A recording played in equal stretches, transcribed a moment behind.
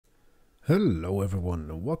Hello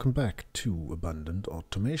everyone and welcome back to Abundant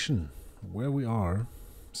Automation, where we are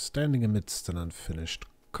standing amidst an unfinished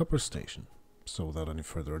copper station. So without any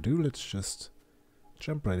further ado, let's just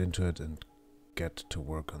jump right into it and get to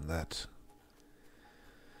work on that.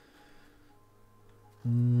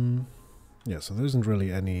 Yeah, so there isn't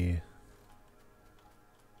really any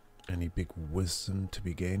big wisdom to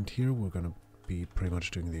be gained here. We're going to be pretty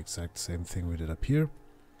much doing the exact same thing we did up here,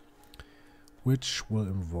 which will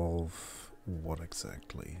involve what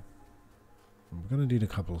exactly? We're going to need a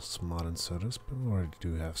couple of smart inserters, but we already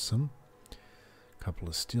do have some. A couple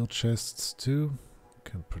of steel chests too. We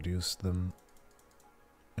can produce them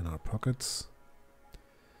in our pockets.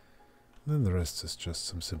 And then the rest is just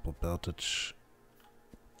some simple beltage.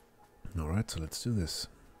 Alright, so let's do this.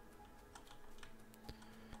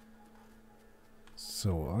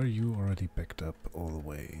 So, are you already backed up all the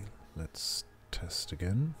way? Let's test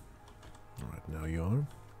again. Alright, now you are.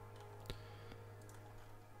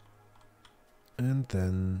 And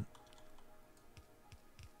then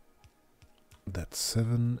that's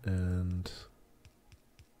 7 and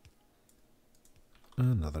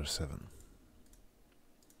another 7.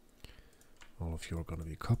 All of you are going to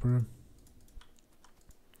be copper.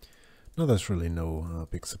 Now there's really no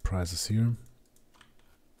big surprises here.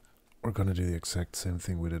 We're going to do the exact same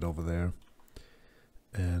thing we did over there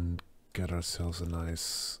and get ourselves a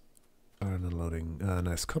nice iron unloading,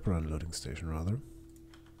 nice copper unloading station rather.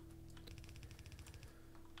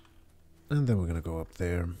 And then we're going to go up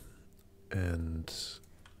there and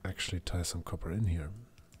actually tie some copper in here.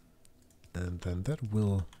 And then that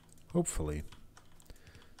will hopefully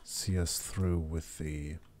see us through with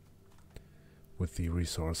the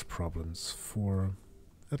resource problems for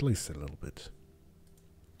at least a little bit.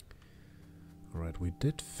 Alright, we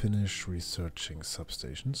did finish researching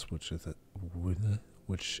substations, which is a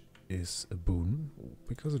boon,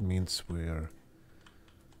 because it means we're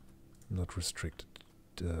not restricted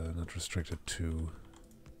to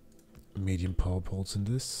medium power poles in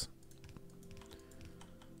this.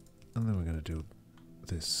 And then we're going to do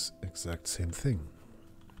this exact same thing.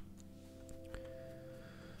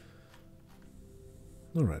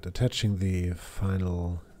 Alright, attaching the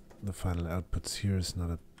final outputs here is not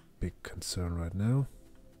a big concern right now.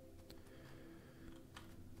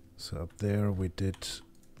 So up there we did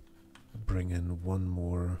bring in one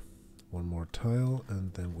more tile,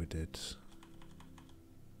 and then we did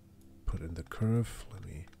put in the curve. Let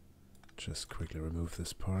me just quickly remove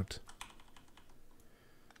this part.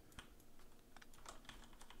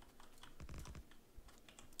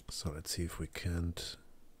 So let's see if we can't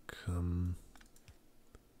come.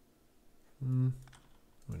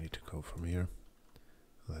 We need to go from here.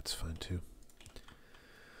 That's fine too.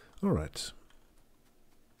 Alright.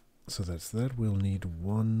 So that's that. We'll need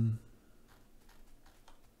one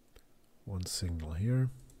signal here.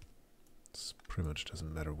 It pretty much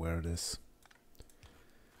doesn't matter where it is.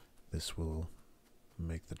 This will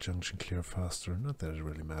make the junction clear faster. Not that it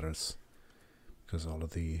really matters, because all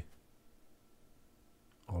of the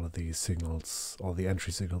signals, all the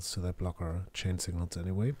entry signals to that block are chain signals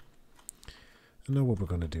anyway. And now what we're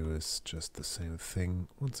going to do is just the same thing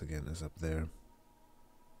once again as up there.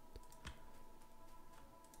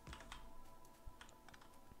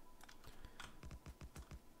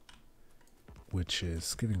 Which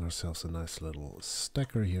is giving ourselves a nice little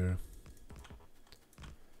stacker here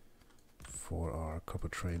for our copper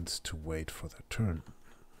trains to wait for their turn.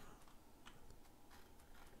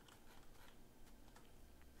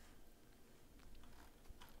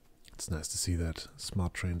 It's nice to see that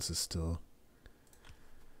Smart Trains is still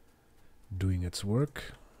doing its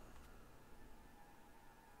work.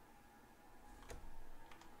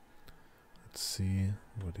 Let's see,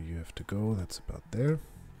 where do you have to go? That's about there.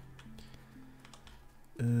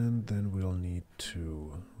 And then we'll need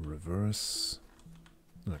to reverse.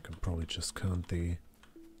 I can probably just count the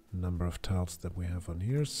number of tiles that we have on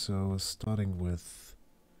here. So starting with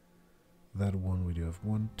that one, we do have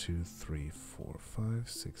 1, 2, 3, 4, 5,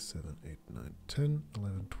 6, 7, 8, 9, 10,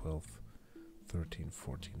 11, 12, 13,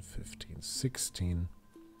 14, 15, 16,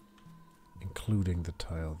 including the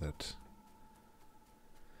tile that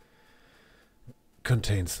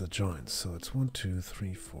contains the joints. So it's 1, 2,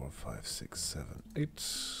 3, 4, 5, 6, 7, 8,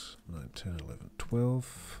 9, 10, 11,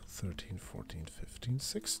 12, 13, 14, 15,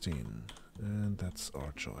 16. And that's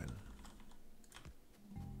our join.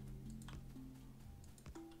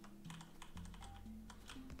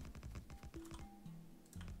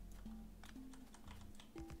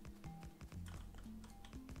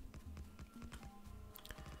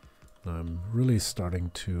 I'm really starting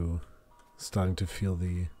to feel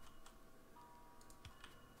the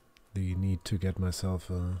need need to get myself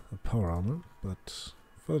a power armor, but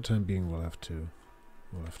for the time being we'll have to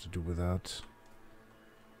do without.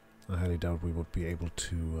 I highly doubt we would be able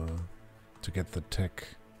to get the tech.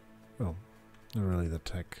 Well, not really the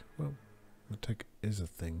tech. Well, the tech is a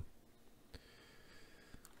thing.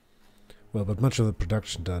 Well, but much of the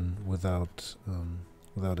production done without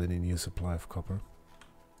any new supply of copper.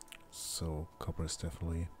 So copper is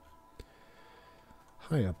definitely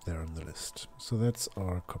high up there on the list. So that's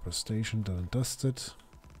our copper station done and dusted.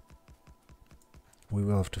 We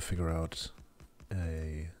will have to figure out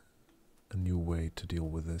a new way to deal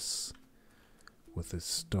with this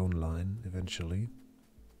stone line eventually.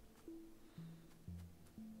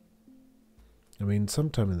 I mean,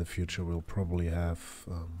 sometime in the future we'll probably have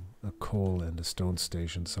a coal and a stone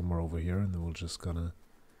station somewhere over here, and then we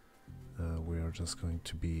are just going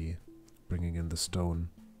to be bringing in the stone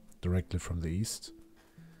directly from the east.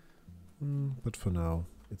 But for now,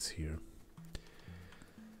 it's here.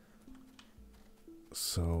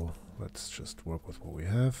 So let's just work with what we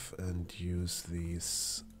have and use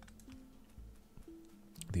these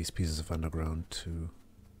pieces of underground to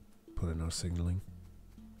put in our signaling.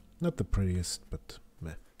 Not the prettiest, but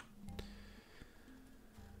meh.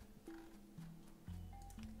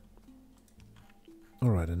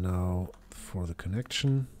 Alright, and now for the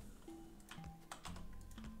connection.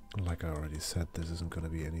 Like I already said, this isn't going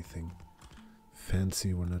to be anything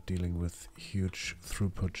fancy. We're not dealing with huge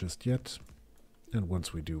throughput just yet. And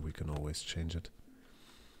once we do, we can always change it.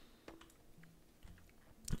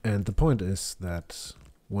 And the point is that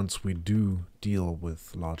once we do deal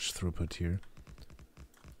with large throughput here,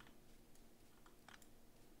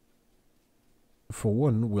 for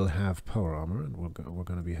one, we'll have power armor, and we're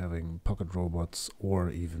going to be having pocket robots or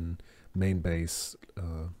even main base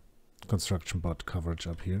construction bot coverage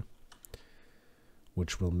up here,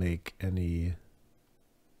 which will make any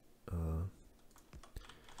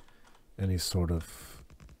sort of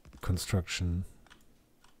construction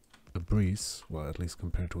a breeze, well, at least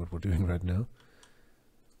compared to what we're doing right now.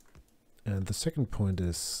 And the second point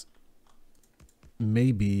is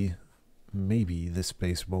maybe this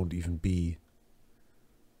base won't even be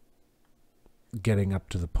getting up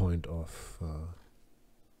to the point of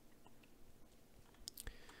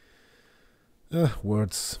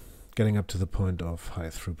getting up to the point of high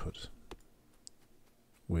throughput,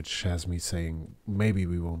 which has me saying maybe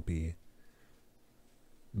we won't be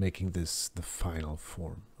making this the final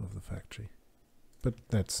form of the factory. But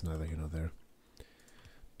that's neither here nor there.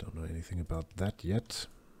 Don't know anything about that yet,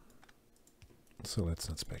 so let's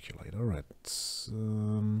not speculate. Alright,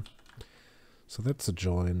 so that's a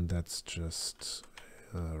join. That's just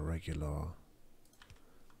a regular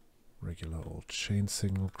old chain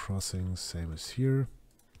signal crossing, same as here.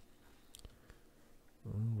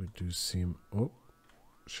 We do seem... oh,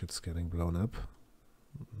 shit's getting blown up.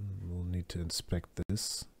 We'll need to inspect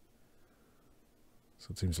this. So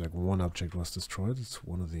it seems like one object was destroyed. It's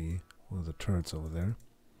one of the turrets over there.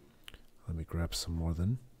 Let me grab some more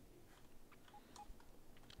then.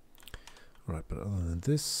 Alright, but other than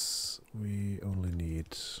this, we only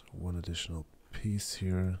need one additional piece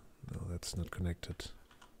here. No, that's not connected.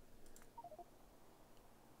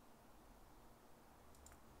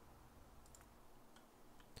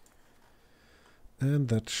 And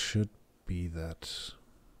that should be that.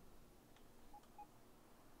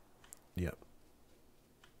 Yeah.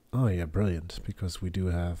 Oh yeah, brilliant, because we do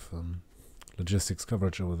have logistics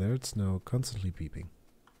coverage over there. It's now constantly beeping.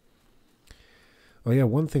 Oh yeah,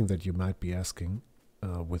 one thing that you might be asking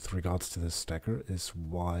with regards to this stacker is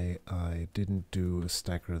why I didn't do a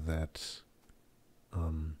stacker that...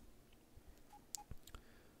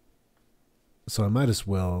 so I might as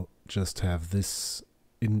well just have this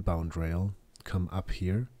inbound rail come up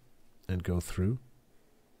here and go through,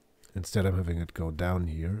 instead of having it go down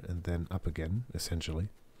here and then up again, essentially.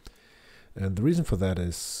 And the reason for that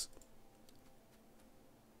is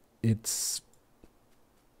it's...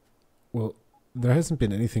 well, there hasn't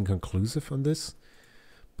been anything conclusive on this,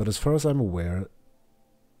 but as far as I'm aware,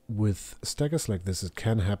 with stackers like this, it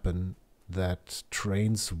can happen that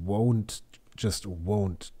trains won't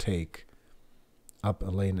take up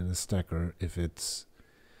a lane in a stacker if it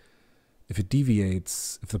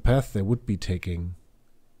deviates, if the path they would be taking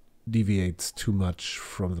deviates too much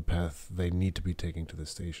from the path they need to be taking to the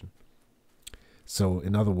station. So,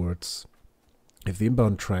 in other words, if the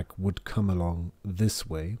inbound track would come along this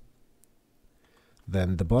way,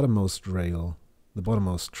 then the bottommost rail, the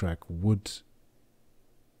bottommost track would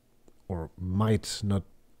or might not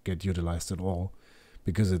get utilized at all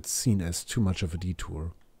because it's seen as too much of a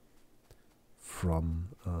detour from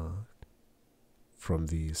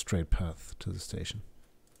the straight path to the station.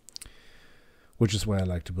 Which is why I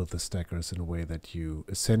like to build the stackers in a way that you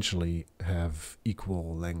essentially have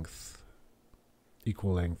equal length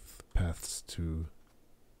paths to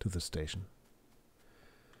the station.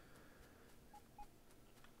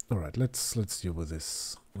 All right, let's deal with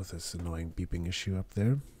this annoying beeping issue up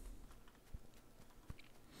there.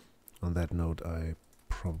 On that note, I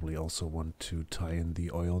probably also want to tie in the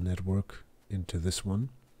oil network into this one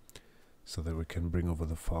so that we can bring over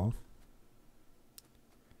the fall.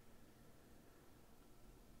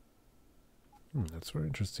 That's very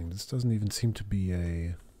interesting. This doesn't even seem to be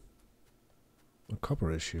a copper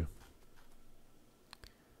issue.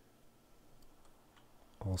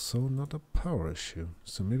 Also not a power issue.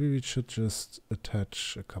 So maybe we should just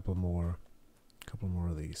attach a couple more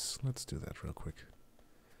of these. Let's do that real quick.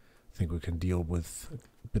 I think we can deal with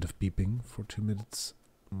a bit of beeping for 2 minutes.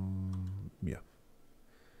 Yeah.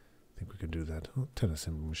 I think we can do that. Oh, 10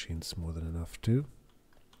 assembly machines, more than enough too.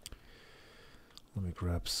 Let me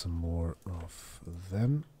grab some more of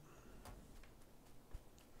them.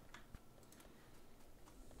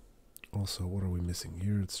 Also, what are we missing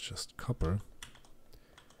here? It's just copper.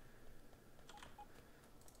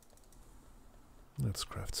 Let's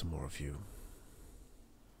craft some more of you.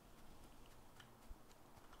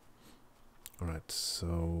 Alright,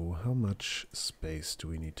 so how much space do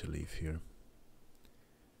we need to leave here?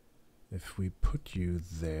 If we put you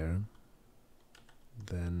there,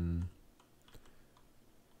 then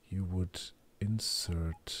you would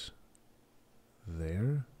insert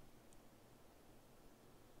there.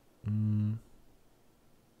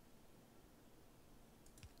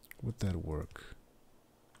 Would that work?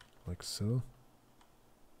 Like so?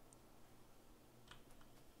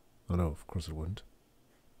 Oh no, of course it wouldn't.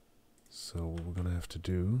 So what we're gonna have to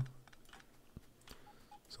do...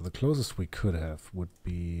 So the closest we could have would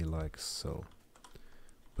be like so.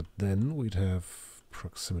 But then we'd have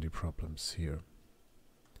proximity problems here.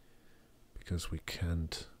 Because we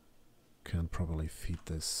can't properly feed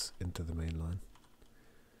this into the main line.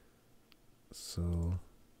 So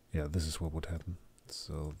yeah, this is what would happen.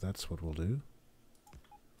 So that's what we'll do.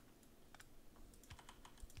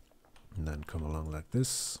 And then come along like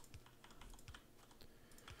this.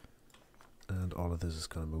 And all of this is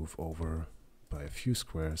going to move over by a few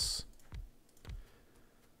squares.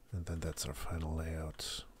 And then that's our final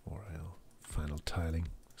layout, or final tiling,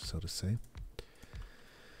 so to say.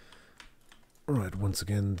 Alright, once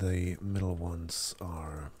again, the middle ones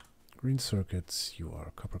are green circuits, you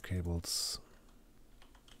are copper cables.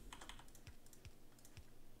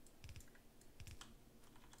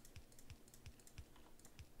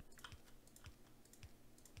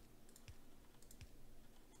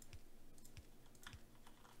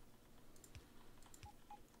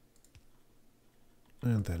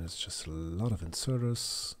 And then it's just a lot of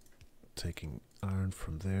inserters, taking iron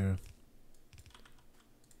from there.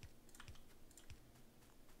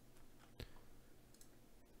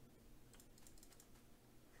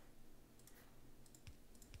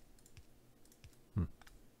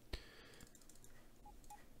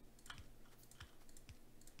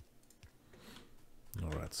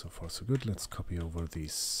 Alright, so far so good. Let's copy over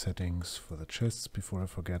these settings for the chests before I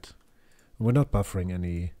forget. We're not buffering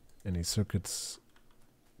any circuits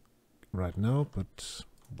right now, but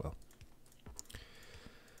well,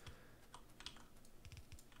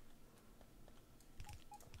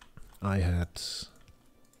 I had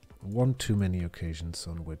one too many occasions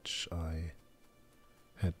on which I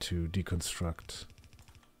had to deconstruct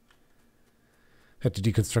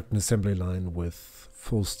an assembly line with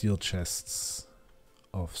full steel chests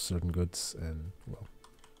of certain goods, and well,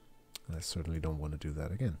 I certainly don't want to do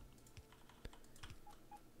that again.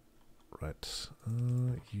 Right,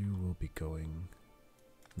 you will be going...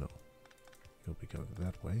 No, you'll be going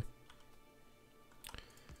that way.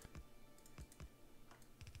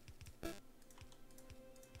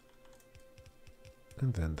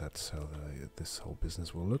 And then that's how this whole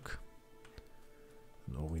business will look.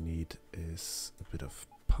 And all we need is a bit of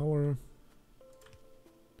power.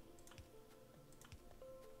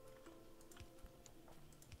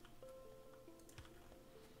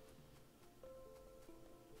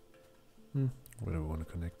 Where do we want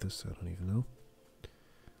to connect this? I don't even know.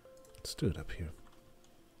 Let's do it up here.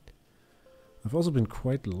 I've also been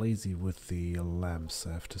quite lazy with the lamps,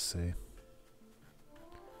 I have to say.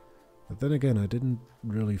 But then again, I didn't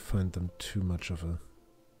really find them too much of a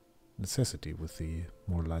necessity with the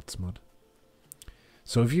more lights mod.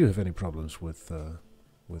 So if you have any problems with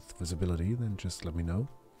visibility, then just let me know.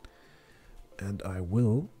 And I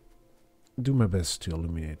will do my best to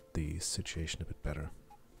illuminate the situation a bit better.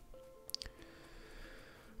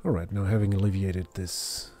 Alright, now having alleviated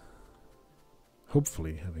this,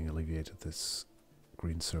 hopefully having alleviated this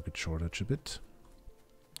green circuit shortage a bit,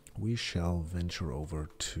 we shall venture over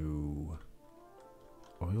to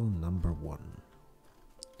oil number 1.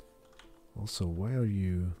 Also, why are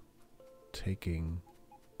you taking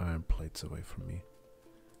iron plates away from me?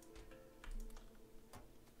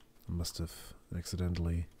 I must have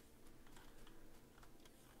accidentally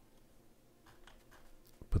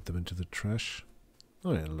put them into the trash.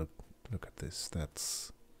 Oh yeah, look at this.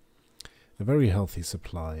 That's a very healthy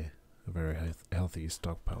supply, a very healthy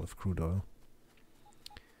stockpile of crude oil.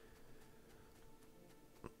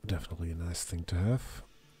 Definitely a nice thing to have.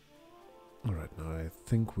 Alright, now I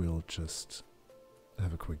think we'll just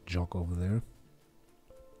have a quick jog over there.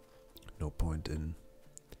 No point in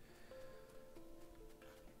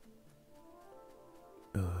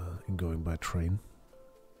going by train.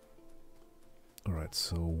 Alright,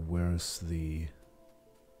 so where's the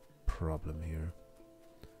problem here?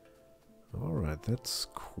 Alright, that's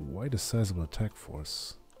quite a sizable attack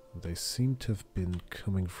force. They seem to have been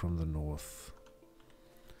coming from the north.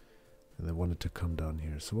 And they wanted to come down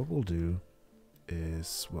here. So what we'll do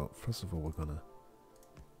is, well, first of all, we're gonna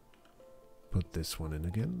put this one in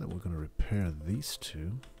again. Then we're gonna repair these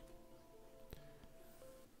two.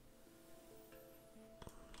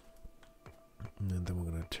 And then we're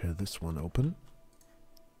gonna tear this one open.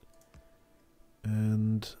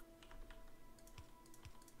 And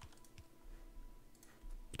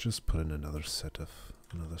just put in another set of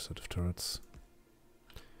turrets.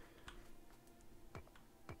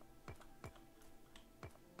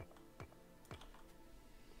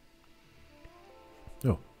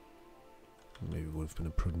 Oh, maybe it would have been a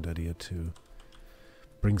prudent idea to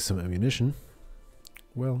bring some ammunition.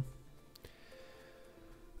 Well,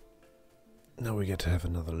 now we get to have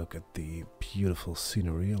another look at the beautiful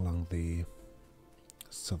scenery along the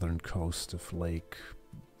southern coast of Lake...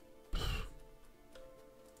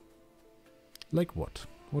 Lake what?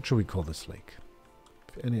 What should we call this lake?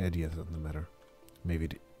 Any ideas on the matter? Maybe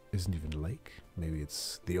it isn't even a lake. Maybe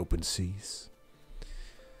it's the open seas.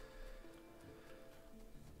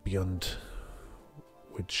 Beyond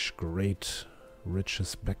which great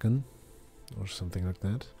riches beckon, or something like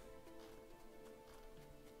that.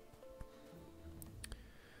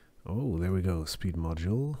 Oh, there we go. Speed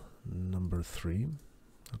module number 3.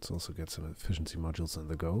 Let's also get some efficiency modules on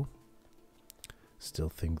the go. Still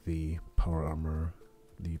think the power armor,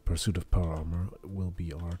 the pursuit of power armor, will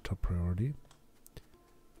be our top priority.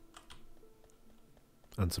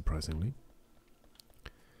 Unsurprisingly.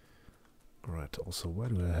 Alright, also, why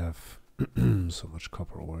do I have so much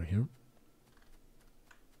copper ore here?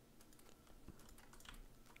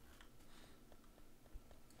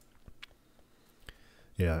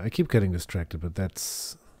 Yeah, I keep getting distracted, but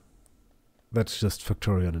that's just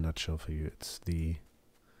Factorio in a nutshell for you. It's the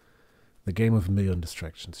game of a million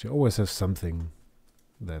distractions. You always have something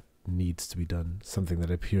that needs to be done, something that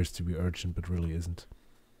appears to be urgent but really isn't.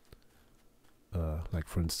 Like,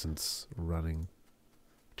 for instance, running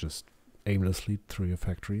just aimlessly through your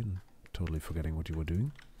factory and totally forgetting what you were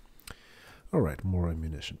doing. Alright, more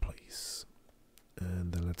ammunition, please.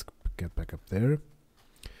 And then let's get back up there.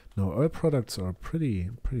 Now, oil products are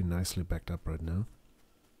pretty nicely backed up right now.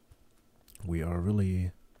 We are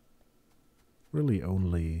really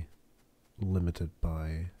only limited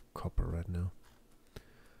by copper right now,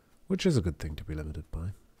 which is a good thing to be limited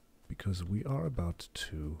by, because we are about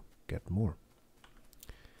to get more.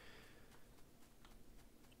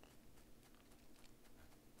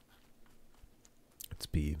 Let's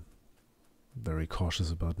be very cautious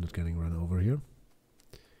about not getting run over here.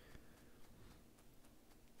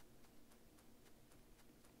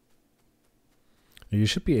 You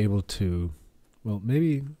should be able to, well,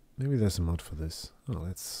 maybe there's a mod for this. Oh,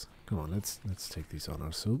 let's take these on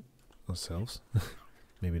ourselves.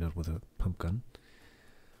 Maybe not with a pump gun.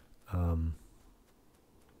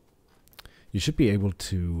 You should be able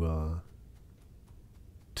to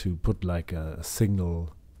put like a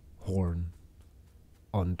signal horn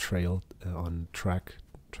on train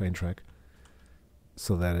track,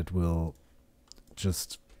 so that it will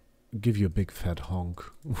just give you a big fat honk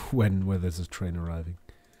when there's a train arriving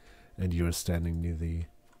and you're standing near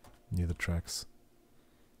the tracks.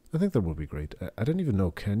 I think that would be great. I don't even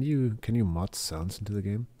know, can you mod sounds into the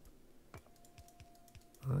game?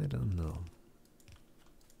 I don't know.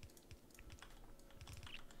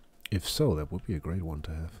 If so, that would be a great one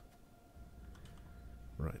to have.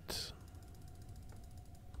 Right.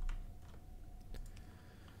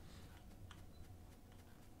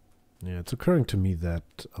 Yeah, it's occurring to me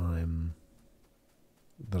that I'm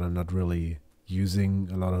not really using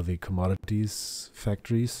a lot of the commodities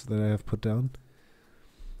factories that I have put down.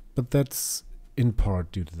 But that's in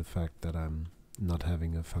part due to the fact that I'm not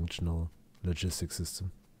having a functional logistics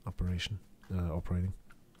system operating.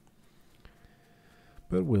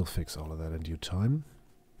 But we'll fix all of that in due time.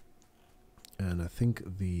 And I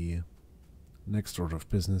think the next order of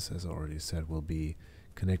business, as I already said, will be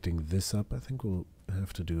connecting this up. I think we'll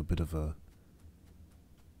have to do a bit of a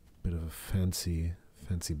fancy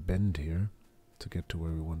bend here to get to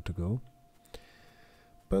where we want to go.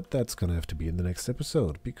 But that's gonna have to be in the next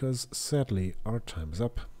episode, because sadly our time is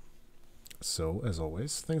up. So, as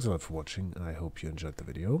always, thanks a lot for watching. I hope you enjoyed the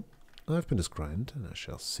video. I've been Grind, and I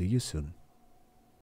shall see you soon.